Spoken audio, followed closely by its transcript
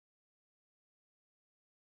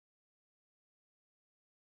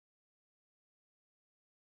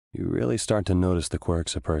You really start to notice the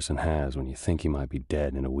quirks a person has when you think he might be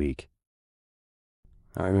dead in a week.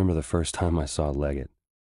 I remember the first time I saw Leggett.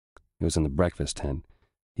 He was in the breakfast tent.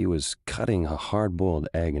 He was cutting a hard-boiled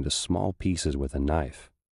egg into small pieces with a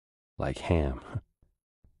knife, like ham.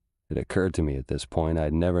 It occurred to me at this point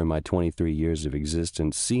I'd never in my 23 years of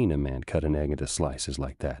existence seen a man cut an egg into slices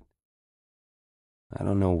like that. I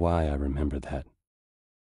don't know why I remember that.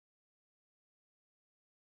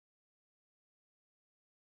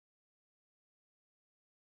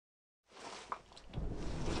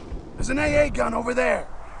 There's an AA gun over there.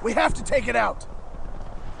 We have to take it out.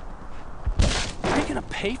 Are you gonna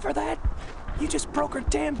pay for that? You just broke her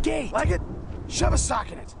damn gate. Leggett, shove a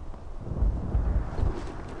sock in it.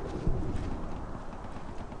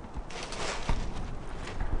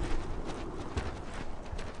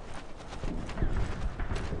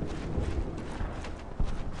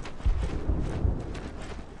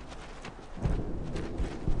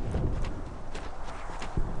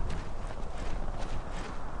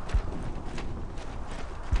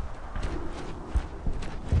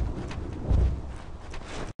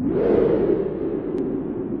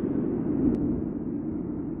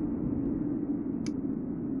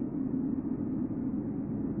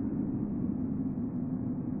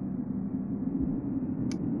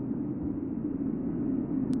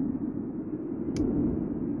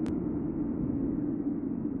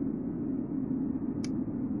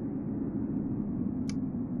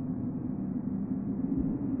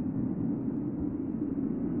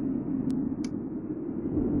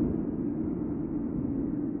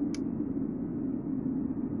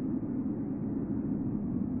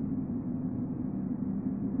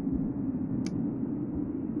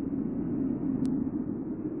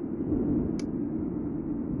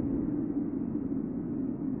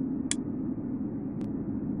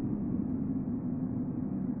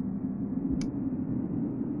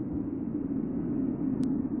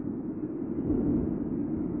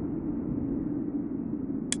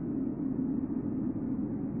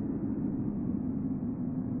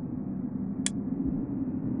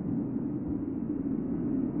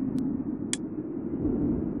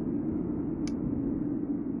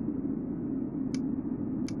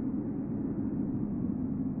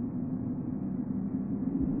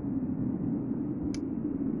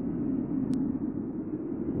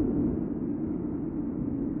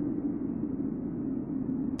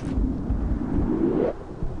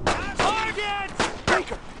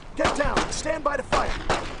 Get down and stand by to fire.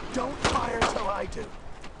 Don't fire till I do.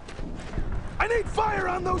 I need fire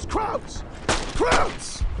on those Krauts!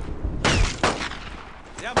 Krauts!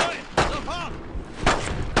 Jawohl, sofort!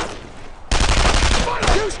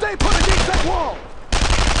 You stay put against that wall!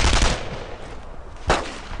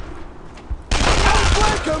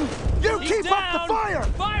 Outflank him! You He's keep down. up the fire!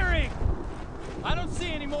 Firing! I don't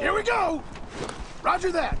see any more. Here we go!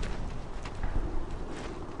 Roger that!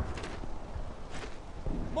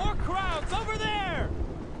 More crowds over there!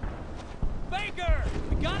 Baker!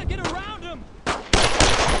 We gotta get around him!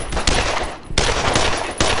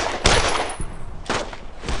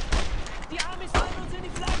 Die Amis fallen uns in die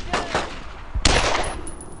Flanke!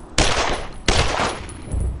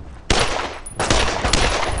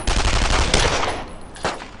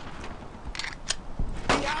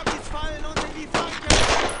 Die Amis fallen uns in die Flanke!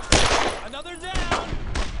 Another down!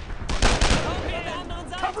 Okay, der anderen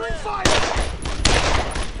Seite! Covering fire!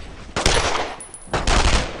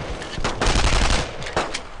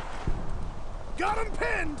 Got him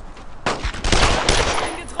pinned!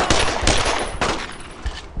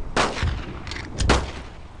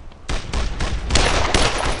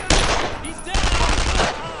 He's down!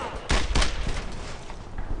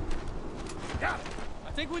 Got it!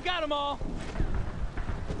 I think we got them all.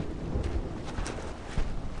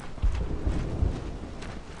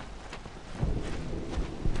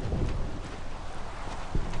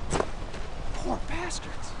 Poor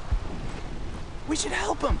bastards. We should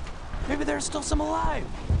help them. Maybe there's still some alive.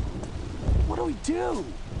 What do we do?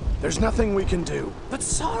 There's nothing we can do. But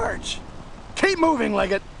Sarge! Keep moving,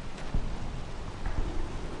 Leggett!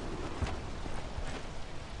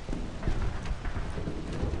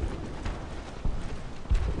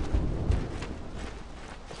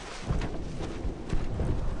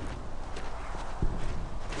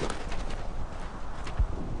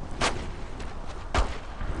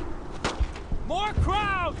 More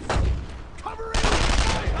crowds! Cover it!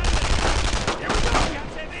 Here we go!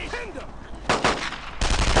 Pinned him!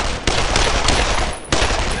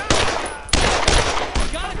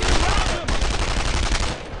 Got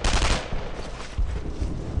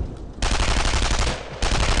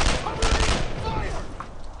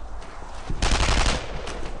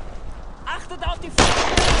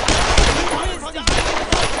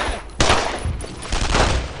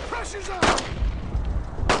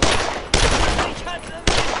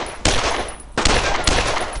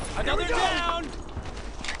Another down!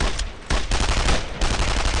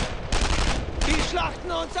 Die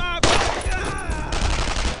schlachten uns ab!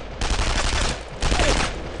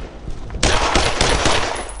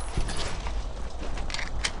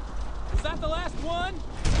 Is that the last one?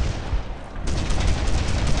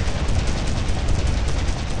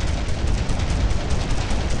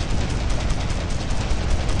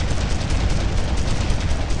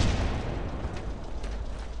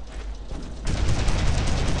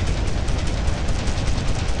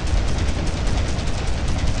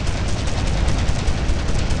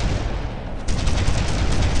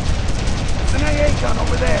 Gun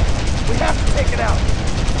over there. We have to take it out.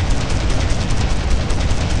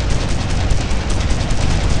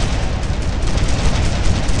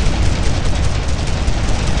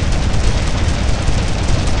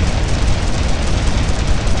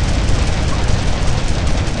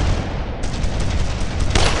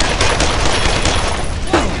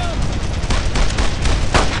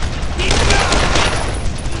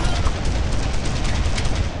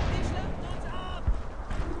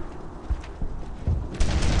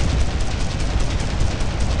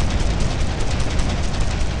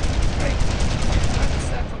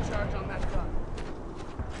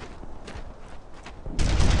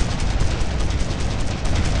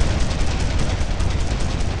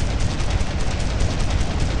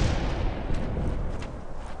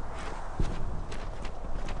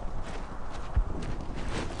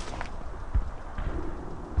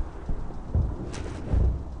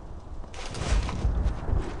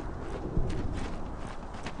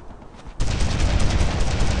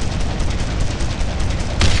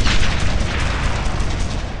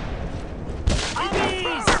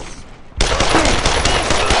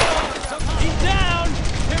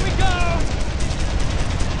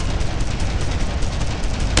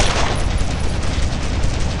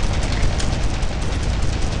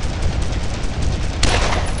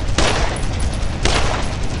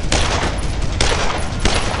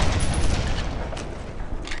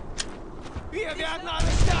 Wir werden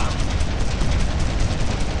alles stoppen!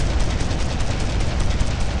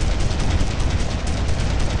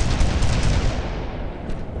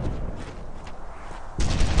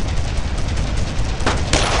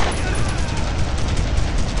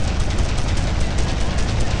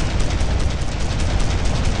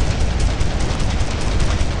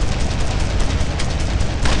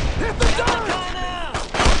 Hit the gun!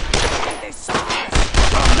 They saw us!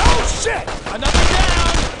 Oh, no shit! Another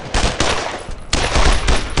down!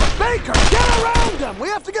 Baker, get around him! We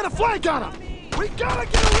have to get a flank on him! We gotta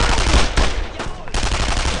get around him!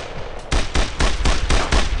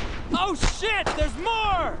 Oh shit! There's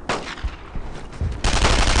more!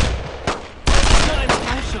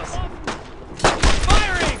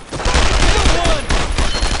 Firing! Kill one!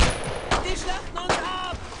 Die schlachten uns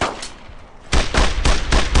ab!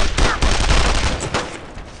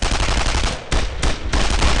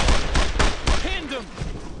 Pinned him!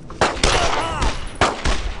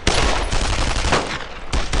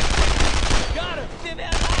 Got him! Wir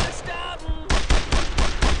werden alle sterben!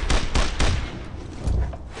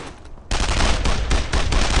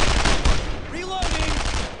 Reloading!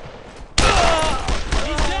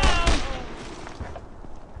 He's down!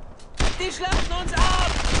 Die schlachten uns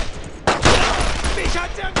ab! Mich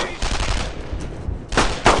hat erwischt!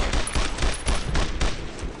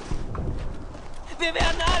 Wir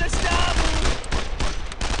werden alle sterben!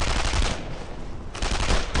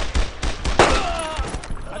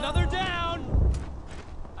 Another down!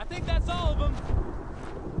 I think that's all of them.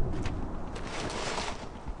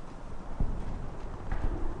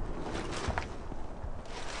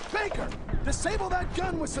 Baker, disable that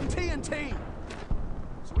gun with some TNT!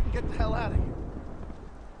 So we can get the hell out of here.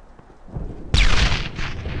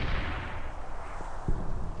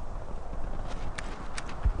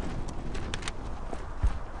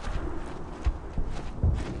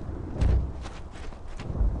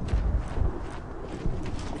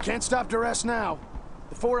 We can't stop to rest now.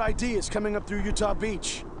 The 4ID is coming up through Utah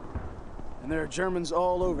Beach. And there are Germans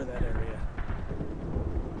all over that area.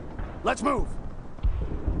 Let's move!